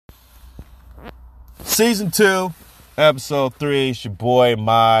Season 2, Episode 3. It's your boy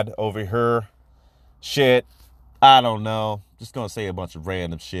Mod over here. Shit, I don't know. Just gonna say a bunch of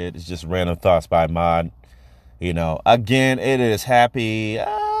random shit. It's just random thoughts by Mod. You know, again, it is fucking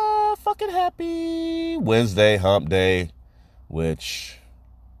happy Wednesday, hump day, which,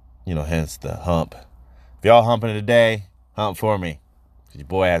 you know, hence the hump. If y'all humping today, hump for me. Your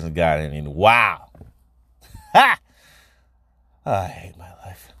boy hasn't got any in a while. Ha! I hate my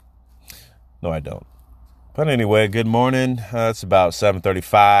life. No, I don't. But anyway, good morning. It's about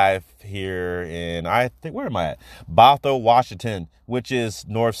 7:35 here in, I think, where am I at? Bothell, Washington, which is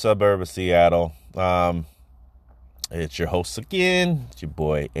north suburb of Seattle. It's your host again. It's your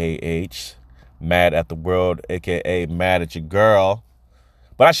boy AH, mad at the world, a.k.a. mad at your girl.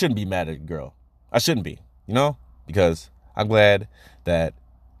 But I shouldn't be mad at your girl. I shouldn't be, you know, because I'm glad that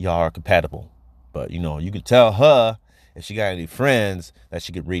y'all are compatible. But, you know, you can tell her if she got any friends that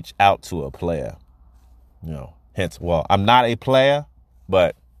she could reach out to a player. You know, hence, well, I'm not a player,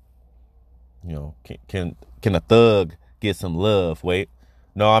 but, you know, can a thug get some love? Wait,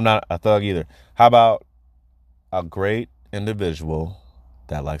 no, I'm not a thug either. How about a great individual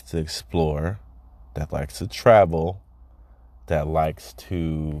that likes to explore, that likes to travel, that likes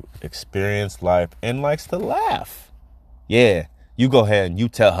to experience life and likes to laugh? Yeah, you go ahead and you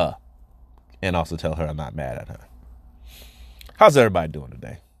tell her, and also tell her I'm not mad at her. How's everybody doing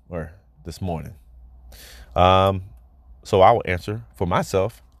today or this morning? So I will answer for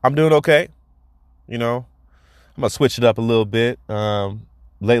myself. I'm doing okay. You know, I'm gonna switch it up a little bit.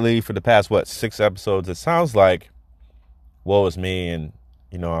 Lately for the past, 6 episodes, it sounds like woe is me. And,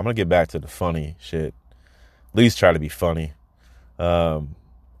 you know, I'm gonna get back to the funny shit. At least try to be funny. All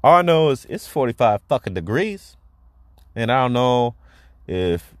I know is it's 45 fucking degrees. And I don't know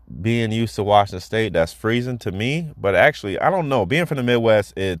if being used to Washington State, that's freezing to me. But actually, I don't know. Being from the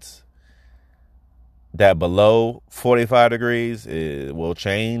Midwest, it's that below 45 degrees, it will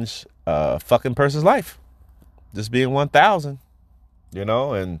change a fucking person's life. Just being 1,000, you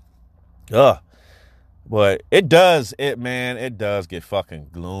know, and, but it does get fucking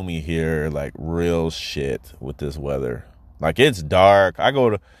gloomy here, like real shit with this weather. Like, it's dark. I go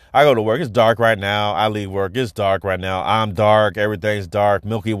to work. It's dark right now. I leave work. It's dark right now. I'm dark. Everything's dark.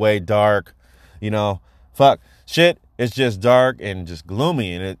 Milky Way dark. You know, fuck shit. It's just dark and just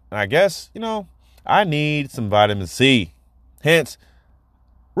gloomy. And I guess, you know, I need some vitamin C. Hence,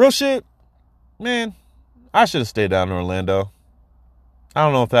 real shit, man, I should have stayed down in Orlando. I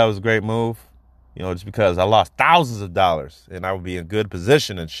don't know if that was a great move, you know, just because I lost thousands of dollars and I would be in good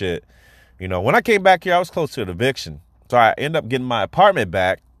position and shit. You know, when I came back here, I was close to an eviction. So I ended up getting my apartment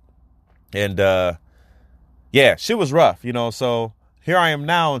back. And, yeah, shit was rough, you know. So here I am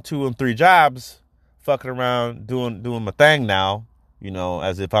now on 2 and 3 jobs, fucking around, doing my thing now, you know,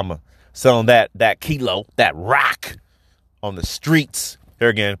 as if I'm selling that kilo, that rock on the streets. Here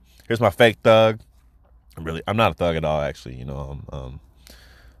again, here's my fake thug. I'm not a thug at all, actually. You know,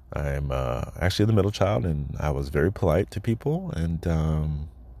 I'm actually the middle child, and I was very polite to people, and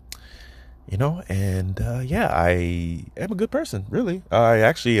you know, and yeah, I am a good person, really. I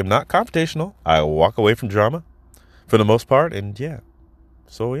actually am not confrontational. I walk away from drama for the most part, and yeah.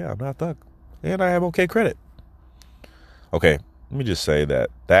 So yeah, I'm not a thug, and I have okay credit. Okay. Let me just say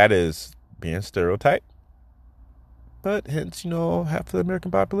that is being stereotyped. But hence, you know, half the American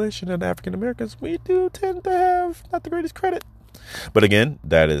population and African Americans, we do tend to have not the greatest credit. But again,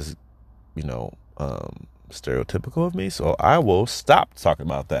 that is, you know, stereotypical of me. So I will stop talking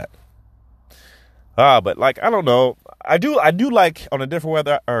about that. But like, I don't know. I do like, on a different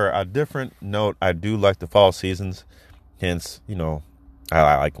weather or a different note, I do like the fall seasons. Hence, you know,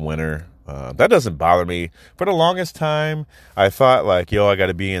 I like winter. That doesn't bother me. For the longest time, I thought like, I got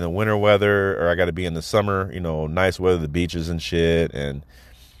to be in the winter weather or I got to be in the summer, you know, nice weather, the beaches and shit. And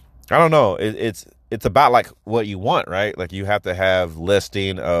I don't know. It's about like what you want, right? Like you have to have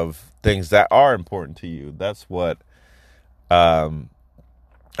listing of things that are important to you. That's what I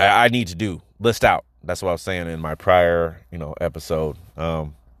need to do. List out. That's what I was saying in my prior, you know, episode.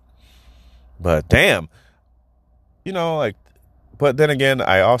 But damn, you know, like, but then again,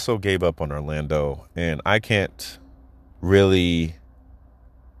 I also gave up on Orlando, and I can't really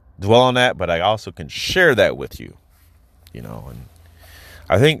dwell on that, but I also can share that with you, you know. And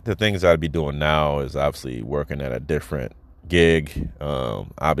I think the things I'd be doing now is obviously working at a different gig.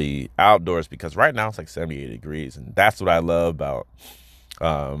 I'll be outdoors because right now it's like 78 degrees, and that's what I love about,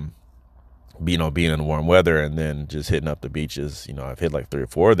 you know, being in the warm weather and then just hitting up the beaches. You know, I've hit like 3 or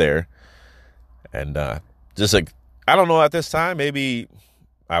 4 there, and just like, I don't know, at this time, maybe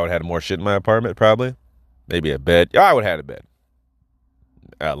I would have had more shit in my apartment, probably. Maybe a bed. Yeah, I would have had a bed.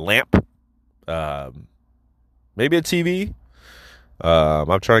 A lamp. maybe a TV.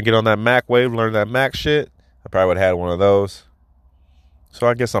 I'm trying to get on that Mac wave, learn that Mac shit. I probably would have had one of those. So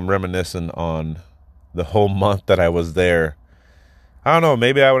I guess I'm reminiscing on the whole month that I was there. I don't know.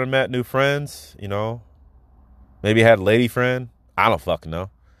 Maybe I would have met new friends, you know. Maybe had a lady friend. I don't fucking know.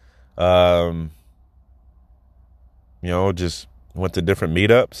 You know, just went to different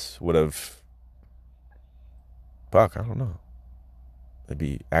meetups. Would have, fuck, I don't know.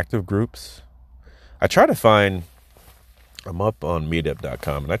 Maybe active groups. I try to find, I'm up on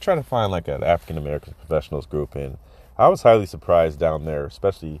meetup.com, and I try to find like an African American professionals group, and I was highly surprised down there,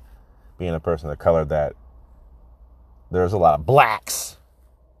 especially being a person of color, that there's a lot of blacks.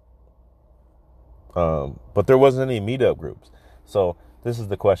 But there wasn't any meetup groups. So this is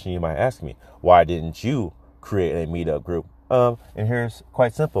the question you might ask me. Why didn't you create a meetup group? And here's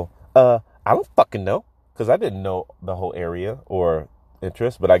quite simple. I don't fucking know, because I didn't know the whole area or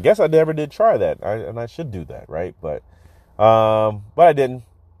interest, but I guess I never did try that. And I should do that, right? But I didn't.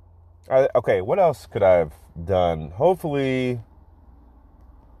 Okay, what else could I have done? Hopefully,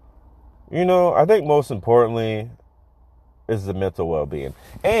 you know, I think most importantly is the mental well-being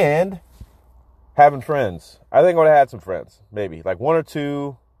and having friends. I think I would have had some friends, maybe like one or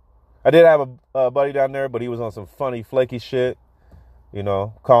two. I did have a buddy down there, but he was on some funny, flaky shit, you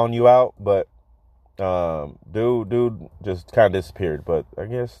know, calling you out. But dude just kind of disappeared. But I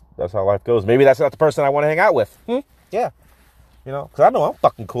guess that's how life goes. Maybe that's not the person I want to hang out with. Yeah, you know, because I know I'm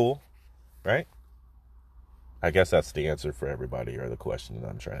fucking cool, right? I guess that's the answer for everybody, or the question that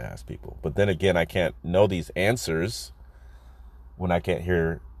I'm trying to ask people. But then again, I can't know these answers when I can't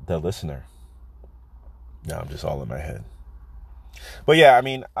hear the listener. No, I'm just all in my head. But yeah, I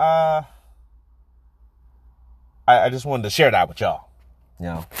mean, I just wanted to share that with y'all. You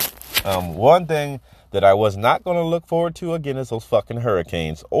know, one thing that I was not going to look forward to again is those fucking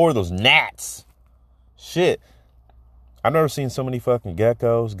hurricanes or those gnats. Shit. I've never seen so many fucking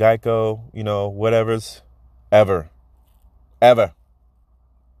geckos, Geico, you know, whatevers, ever. But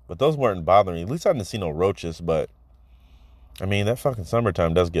those weren't bothering me. At least I didn't see no roaches, but I mean, that fucking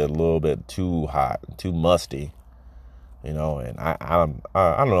summertime does get a little bit too hot, too musty, you know. And I don't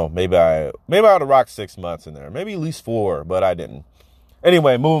know. Maybe I would have rocked 6 months in there, maybe at least 4, but I didn't.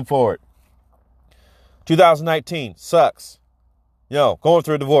 Anyway, moving forward. 2019 sucks. You know, going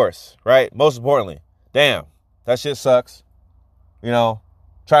through a divorce, right? Most importantly, damn, that shit sucks. You know,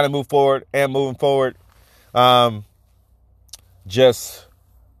 trying to move forward and moving forward. Just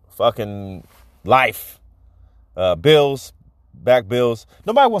fucking life. Bills. Back bills.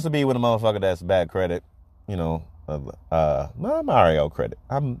 Nobody wants to be with a motherfucker that's bad credit. You know, I'm alright on credit.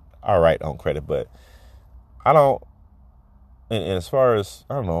 I'm alright on credit, but I don't. And as far as,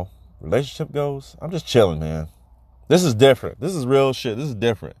 I don't know, relationship goes, I'm just chilling, man. This is different. This is real shit. This is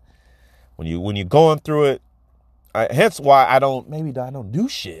different. When you're going through it, hence why I don't do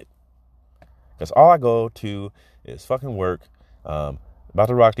shit. Because all I go to is fucking work. About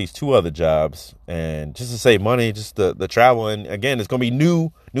to rock these 2 other jobs, and just to save money, just the travel. And again, it's gonna be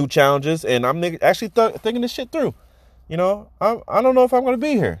new challenges, and I'm actually thinking this shit through. You know, I don't know if I'm gonna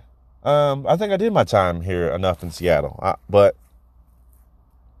be here. I think I did my time here enough in Seattle, but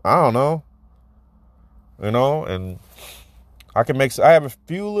I don't know. You know, and I have a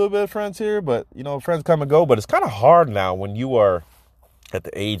few little bit of friends here, but you know, friends come and go. But it's kind of hard now when you are at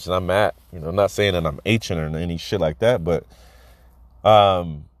the age that I'm at. You know, I'm not saying that I'm ancient or any shit like that, but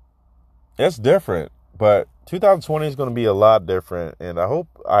it's different. But 2020 is going to be a lot different, and I hope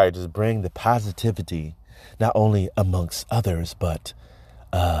I just bring the positivity, not only amongst others, but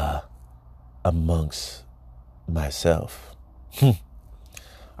amongst myself. I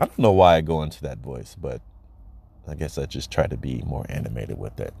don't know why I go into that voice, but I guess I just try to be more animated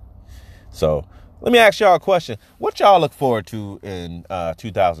with it. So let me ask y'all a question. What y'all look forward to in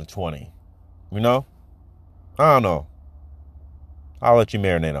 2020? You know? I don't know. I'll let you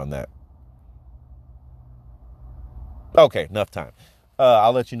marinate on that. Okay, enough time.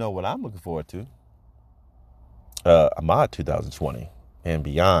 I'll let you know what I'm looking forward to. Ahmad 2020 and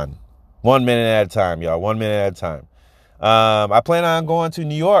beyond. 1 minute at a time, y'all. 1 minute at a time. I plan on going to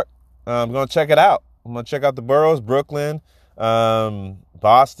New York. I'm going to check it out. I'm going to check out the boroughs, Brooklyn,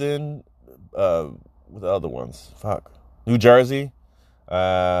 Boston, what the other ones? Fuck. New Jersey.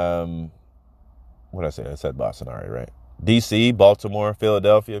 What did I say? I said Boston already, right? DC, Baltimore,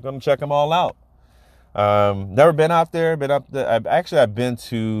 Philadelphia. Going to check them all out. Never been out there. I've been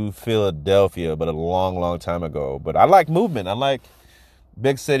to Philadelphia, but a long time ago. But I like movement. I like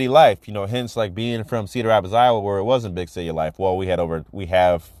big city life. You know, hence like being from Cedar Rapids, Iowa, where it wasn't big city life. Well, we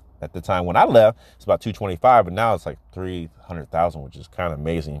have at the time when I left, it's about 225, but now it's like 300,000, which is kind of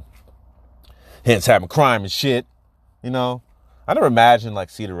amazing. hence having crime and shit. I never imagined like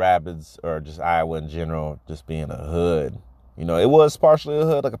Cedar Rapids or just Iowa in general just being a hood. It was partially a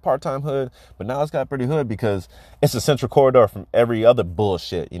hood, like a part-time hood, but now it's got pretty hood because it's a central corridor from every other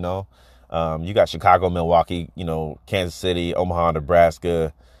bullshit. You got Chicago, Milwaukee, Kansas City, Omaha,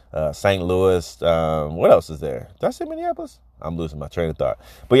 Nebraska, St. Louis. What else is there? Did I say Minneapolis? I'm losing my train of thought.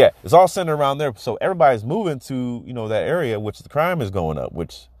 But yeah, it's all centered around there. So everybody's moving to, that area, which the crime is going up,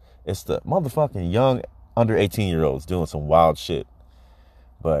 which it's the motherfucking young under 18-year-olds doing some wild shit.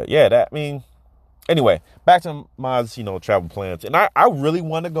 But yeah, anyway, back to my, travel plans. And I really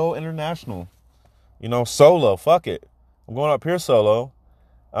want to go international, solo. Fuck it. I'm going up here solo.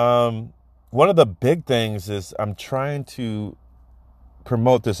 One of the big things is I'm trying to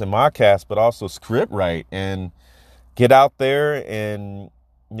promote this in my cast, but also script write and get out there and,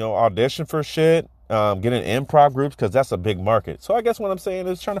 audition for shit, get in improv groups, because that's a big market. So I guess what I'm saying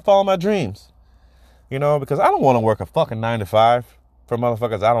is trying to follow my dreams, because I don't want to work a fucking 9 to 5 for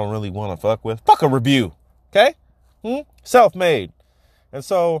motherfuckers I don't really want to fuck with. Fuck a review. Okay? Self-made.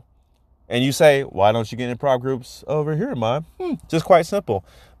 And you say, why don't you get in improv groups over here, Mom? Just quite simple.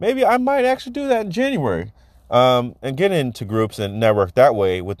 Maybe I might actually do that in January. And get into groups and network that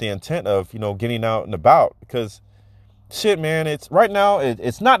way with the intent of, getting out and about. Because shit, man, it's right now,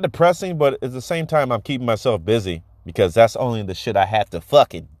 it's not depressing, but at the same time, I'm keeping myself busy because that's only the shit I have to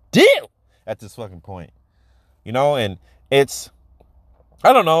fucking do at this fucking point. And it's,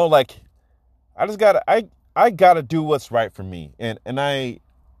 I don't know, like, I just gotta, I gotta do what's right for me. And I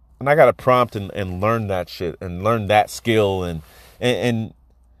gotta prompt and learn that shit and learn that skill and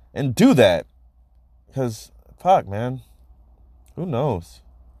do that. Because, fuck, man, who knows?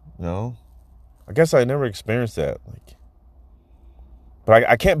 I guess I never experienced that. But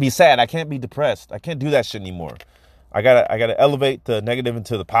I can't be sad. I can't be depressed. I can't do that shit anymore. I gotta elevate the negative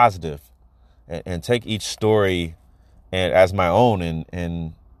into the positive and take each story as my own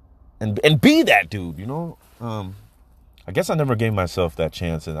and be that dude, I guess I never gave myself that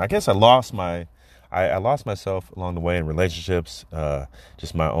chance, and I guess I lost myself along the way in relationships,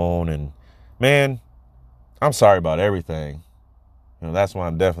 just my own. And man, I'm sorry about everything. That's why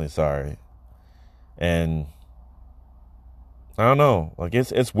I'm definitely sorry. And I don't know, like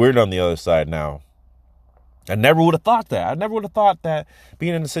it's weird on the other side now. I never would have thought that. I never would have thought that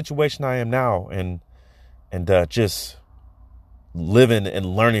being in the situation I am now and just living and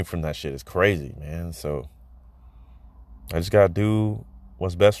learning from that shit is crazy, man. So I just gotta do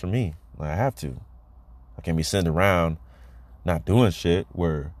what's best for me. I have to. I can't be sitting around not doing shit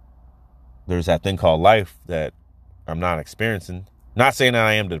where there's that thing called life that I'm not experiencing. Not saying that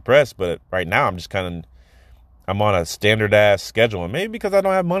I am depressed, but right now I'm just I'm on a standard ass schedule, and maybe because I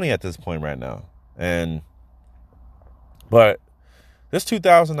don't have money at this point right now. But this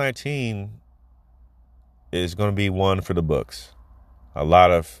 2019 is going to be one for the books. A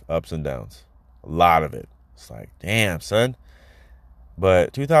lot of ups and downs. A lot of it. It's like, damn, son.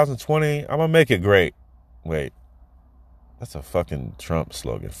 But 2020, I'm going to make it great. Wait. That's a fucking Trump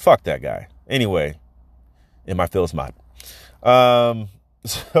slogan. Fuck that guy. Anyway. In my Phyllis mod.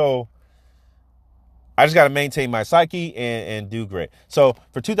 So I just got to maintain my psyche and do great. So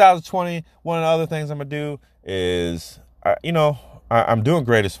for 2020, one of the other things I'm going to do is, I'm doing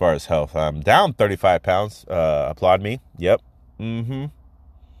great as far as health. I'm down 35 pounds. Applaud me. Yep.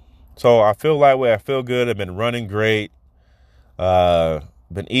 So I feel that way. I feel good. I've been running great.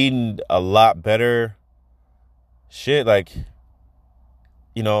 Been eating a lot better. Shit, but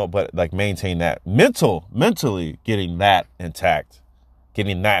maintain that mentally getting that intact,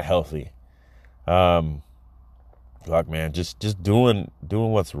 getting that healthy. Man, just doing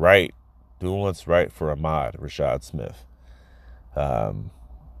what's right, for Ahmad Rashad Smith.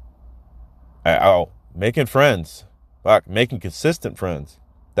 Making friends, making consistent friends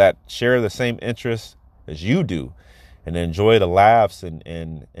that share the same interests as you do and enjoy the laughs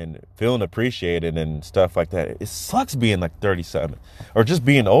and feeling appreciated and stuff like that. It sucks being 37 or just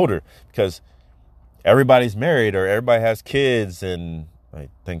being older because everybody's married or everybody has kids, and I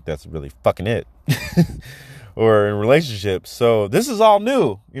think that's really fucking it. Or in relationships. So this is all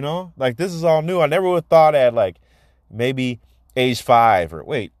new, this is all new. I never would have thought at maybe age 5 or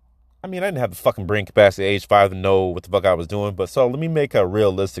wait. I didn't have the fucking brain capacity at age 5 to know what the fuck I was doing. But so let me make a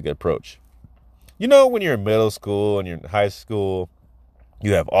realistic approach. When you're in middle school and you're in high school,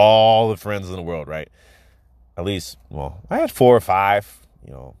 you have all the friends in the world, right? At least, I had 4 or 5,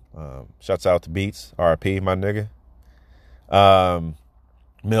 shouts out to Beats, RIP, my nigga.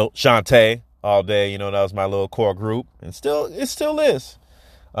 Milt, Shantae, all day, that was my little core group. And it still is.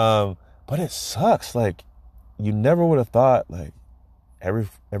 But it sucks. You never would have thought,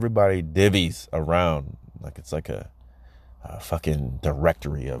 everybody divvies around like it's like a fucking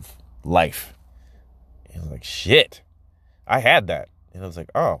directory of life. And like, shit, I had that. And I was like,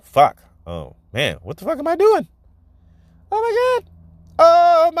 oh, fuck. Oh, man, what the fuck am I doing? Oh, my God.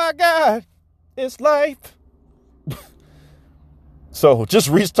 Oh, my God. It's life. So just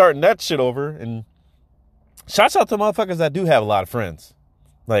restarting that shit over. And shouts out to motherfuckers that do have a lot of friends.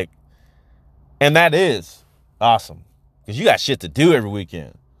 Like, and that is awesome. Because you got shit to do every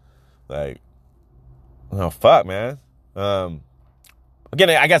weekend. Like, oh, fuck, man. Again,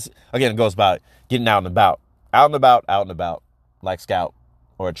 I guess, it goes about getting out and about. Out and about, like Scout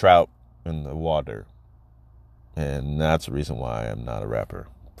or a trout in the water. And that's the reason why I'm not a rapper.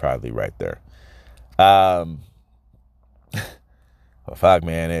 Probably right there. Well, fuck,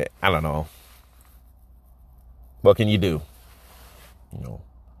 man. I don't know. What can you do? You know.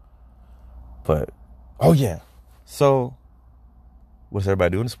 But, oh, yeah. So, what's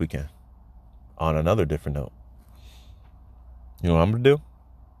everybody doing this weekend? On another different note. You know what I'm going to do?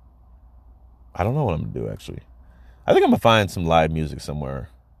 I don't know what I'm going to do, actually. I think I'm going to find some live music somewhere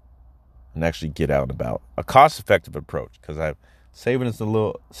and actually get out and about. A cost-effective approach, because I'm saving up a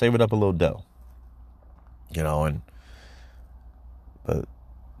little dough. You know, but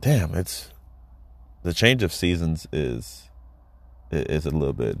damn, the change of seasons is a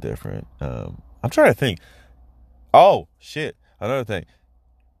little bit different. I'm trying to think. Oh, shit. Another thing.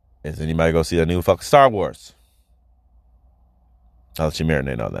 Is anybody go see that new fucking Star Wars? I'll let you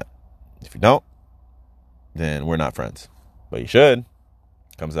marinate on that. If you don't, then we're not friends. But you should.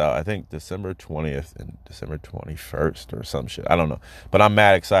 Comes out, I think, December 20th and December 21st or some shit. I don't know. But I'm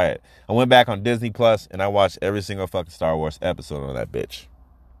mad excited. I went back on Disney Plus and I watched every single fucking Star Wars episode on that bitch.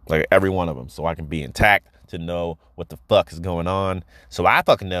 Like every one of them. So I can be intact to know what the fuck is going on. So I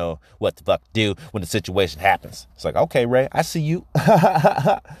fucking know what the fuck to do when the situation happens. It's like, okay, Ray, I see you.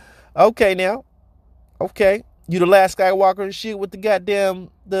 Okay, now. Okay. You the last Skywalker to shoot with the goddamn,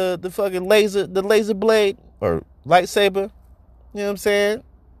 the fucking laser blade or lightsaber. You know what I'm saying?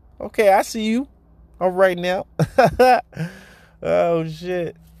 Okay, I see you. All right now. Oh,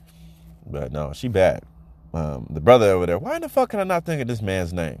 shit. But no, she bad. The brother over there, why in the fuck can I not think of this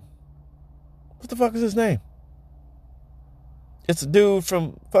man's name? What the fuck is his name? It's a dude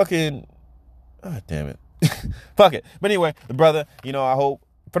from fucking... Oh, damn it. Fuck it. But anyway, the brother, you know, I hope...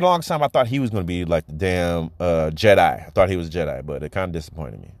 For the longest time, I thought he was going to be like the damn Jedi. I thought he was a Jedi, but it kind of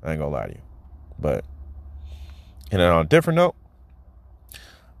disappointed me. I ain't going to lie to you. But, and then on a different note,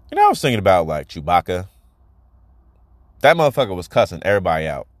 you know, I was thinking about like Chewbacca. That motherfucker was cussing everybody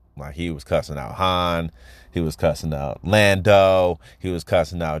out. Like he was cussing out Han. He was cussing out Lando. He was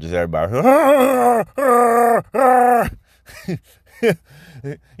cussing out just everybody.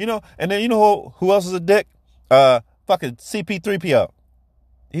 You know, and then you know who else is a dick? Fucking CP3PO.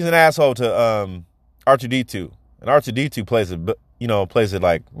 He's an asshole to R2D2. And R2D2 plays it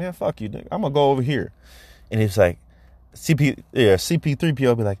like, man, fuck you, nigga. I'm gonna go over here. And it's like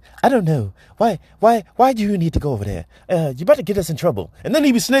CP3PO be like, I don't know. Why do you need to go over there? You better get us in trouble. And then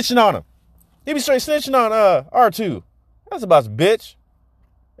he be snitching on him. He be straight snitching on R2. That's about bitch.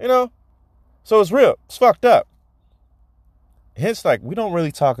 You know? So it's real. It's fucked up. Hence, like, we don't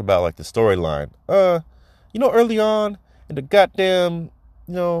really talk about like the storyline. You know, early on in the goddamn,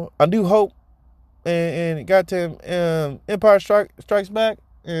 you know, A New Hope and goddamn Empire Strikes Back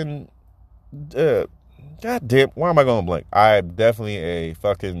and goddamn, why am I going blank? I'm definitely a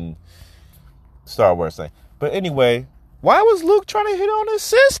fucking Star Wars thing. But anyway, why was Luke trying to hit on his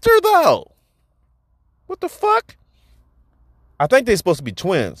sister though? What the fuck? I think they're supposed to be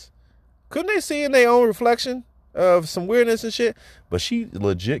twins. Couldn't they see in their own reflection of some weirdness and shit? But she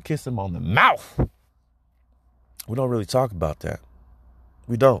legit kissed him on the mouth. We don't really talk about that.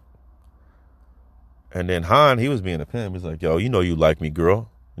 We don't. And then Han, he was being a pimp. He's like, yo, you know you like me, girl.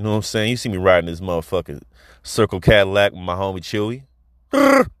 You know what I'm saying? You see me riding this motherfucking Circle Cadillac with my homie Chewie.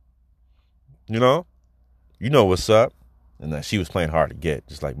 You know? You know what's up. And that she was playing hard to get,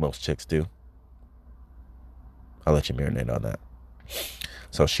 just like most chicks do. I'll let you marinate on that.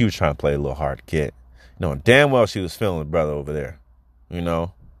 So she was trying to play a little hard to get. Knowing damn well she was feeling the brother over there. You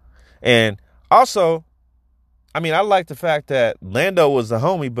know? And also, I mean, I like the fact that Lando was the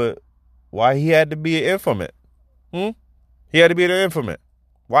homie, but why he had to be an informant? He had to be the informant.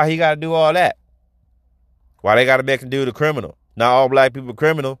 Why he got to do all that? Why they got to make him do the criminal? Not all black people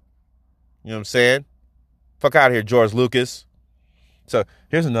criminal. You know what I'm saying? Fuck out of here, George Lucas. So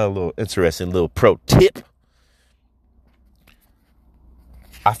here's another little interesting little pro tip.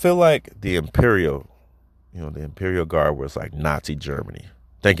 I feel like the Imperial Guard was like Nazi Germany.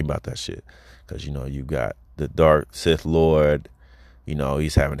 Thinking about that shit. Because, you know, you got the Dark Sith Lord, You know,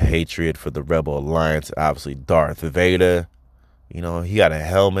 he's having hatred for the Rebel Alliance. Obviously, Darth Vader. You know, he got a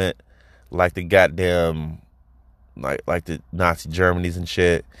helmet like the goddamn, like the Nazi Germany's and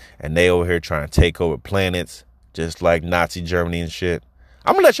shit. And they over here trying to take over planets just like Nazi Germany and shit.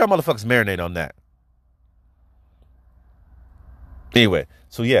 I'm gonna let y'all motherfuckers marinate on that. Anyway,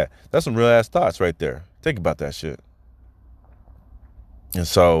 so yeah, that's some real ass thoughts right there. Think about that shit. And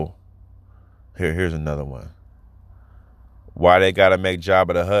so, here's another one. Why they gotta make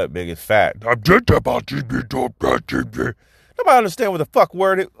Jabba the Hutt big and fat? Nobody understand what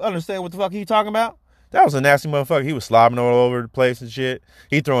the fuck he talking about? That was a nasty motherfucker. He was slobbing all over the place and shit.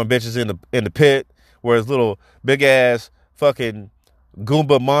 He throwing bitches in the pit where his little big ass fucking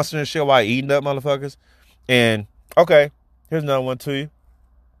Goomba monster and shit while eating up motherfuckers. And okay, here's another one to you.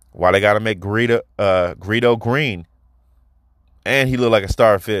 Why they gotta make Greedo green? And he looked like a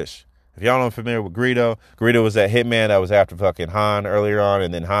starfish. If y'all aren't familiar with Greedo was that hitman that was after fucking Han earlier on,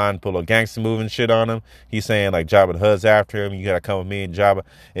 and then Han pulled a gangster move and shit on him. He's saying like Jabba the Hutt's after him. You gotta come with me and Jabba.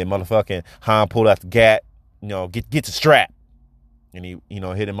 And motherfucking Han pulled out the gat. You know, get the strap. And he, you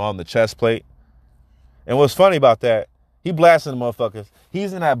know, hit him on the chest plate. And what's funny about that, he blasted the motherfuckers.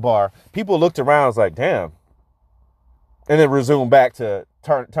 He's in that bar. People looked around, was like, damn. And then resumed back to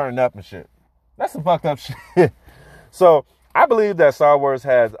turning up and shit. That's some fucked up shit. So I believe that Star Wars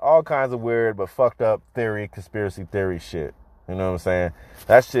has all kinds of weird but fucked up conspiracy theory shit. You know what I'm saying?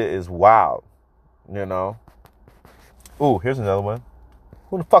 That shit is wild. You know? Ooh, here's another one.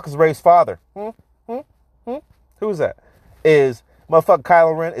 Who the fuck is Rey's father? Who is that? Is motherfucking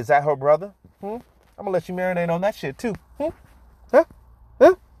Kylo Ren, is that her brother? I'm gonna let you marinate on that shit too. Huh?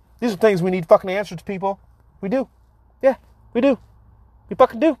 These are things we need fucking answers to, people. We do. Yeah, we do. We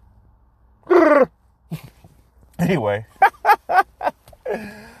fucking do. Anyway.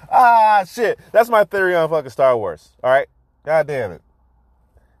 Shit. That's my theory on fucking Star Wars. All right? God damn it.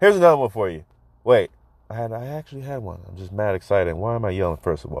 Here's another one for you. Wait. I actually had one. I'm just mad excited. Why am I yelling,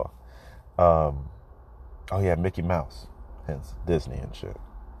 first of all? Oh, yeah, Mickey Mouse. Hence Disney and shit.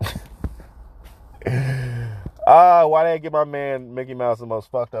 Why did I give my man Mickey Mouse the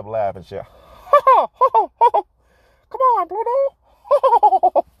most fucked up laugh and shit? Come on, Pluto.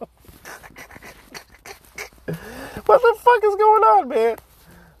 What the fuck is going on, man?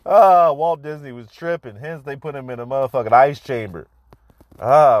 Walt Disney was tripping. Hence, they put him in a motherfucking ice chamber.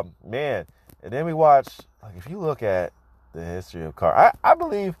 Man. And then we watch, like, if you look at the history of I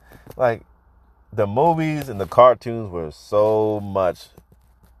believe, like, the movies and the cartoons were so much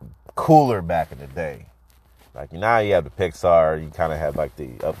cooler back in the day. Like, now you have the Pixar, you kind of have, like, the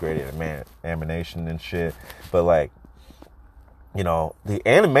upgraded animation and shit. But, like, you know, the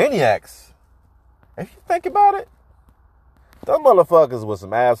Animaniacs, if you think about it, those motherfuckers were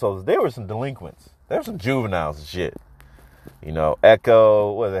some assholes. They were some delinquents. They were some juveniles and shit. You know,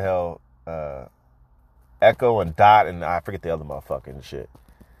 Echo, what the hell? Echo and Dot, and I forget the other motherfucker and shit.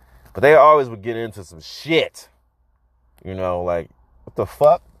 But they always would get into some shit. You know, like, what the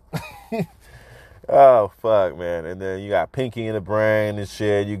fuck? Oh, fuck, man. And then you got Pinky in the Brain and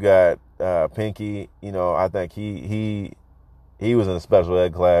shit. You got Pinky, you know, I think he was in a special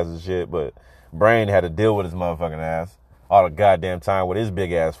ed class and shit, but Brain had to deal with his motherfucking ass all the goddamn time with his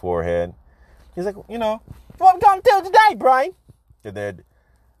big ass forehead. He's like, you know, what I'm gonna do today, Brain? And then,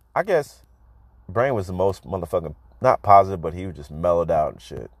 I guess, Brain was the most motherfucking, not positive, but he was just mellowed out and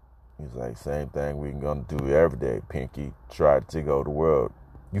shit. He's like, same thing we gonna do every day, Pinky. Try to take over the world.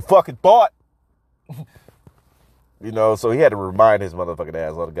 You fucking thought! You know, so he had to remind his motherfucking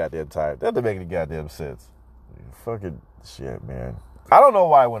ass all the goddamn time. That doesn't make any goddamn sense. Fucking shit, man. I don't know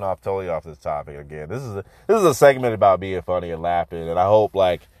why I went totally off this topic again. This is a segment about being funny and laughing, and I hope,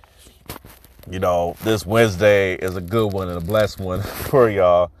 like, you know, this Wednesday is a good one and a blessed one for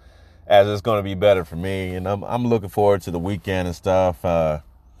y'all, as it's going to be better for me, and I'm looking forward to the weekend and stuff.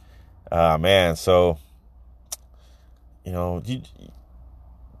 Man, so, you know,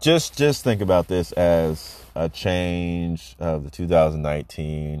 just think about this as a change of the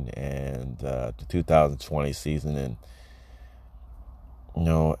 2019 and the 2020 season. And, you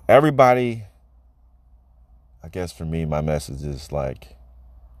know, everybody, I guess for me, my message is like,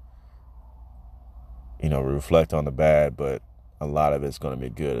 you know, reflect on the bad, but a lot of it's going to be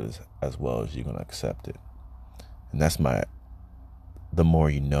good as well as you're going to accept it. And that's my the more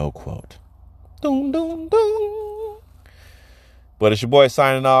you know quote. Doom, doom, doom. But it's your boy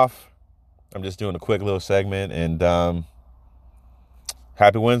signing off. I'm just doing a quick little segment. And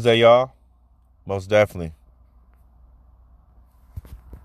happy Wednesday, y'all. Most definitely.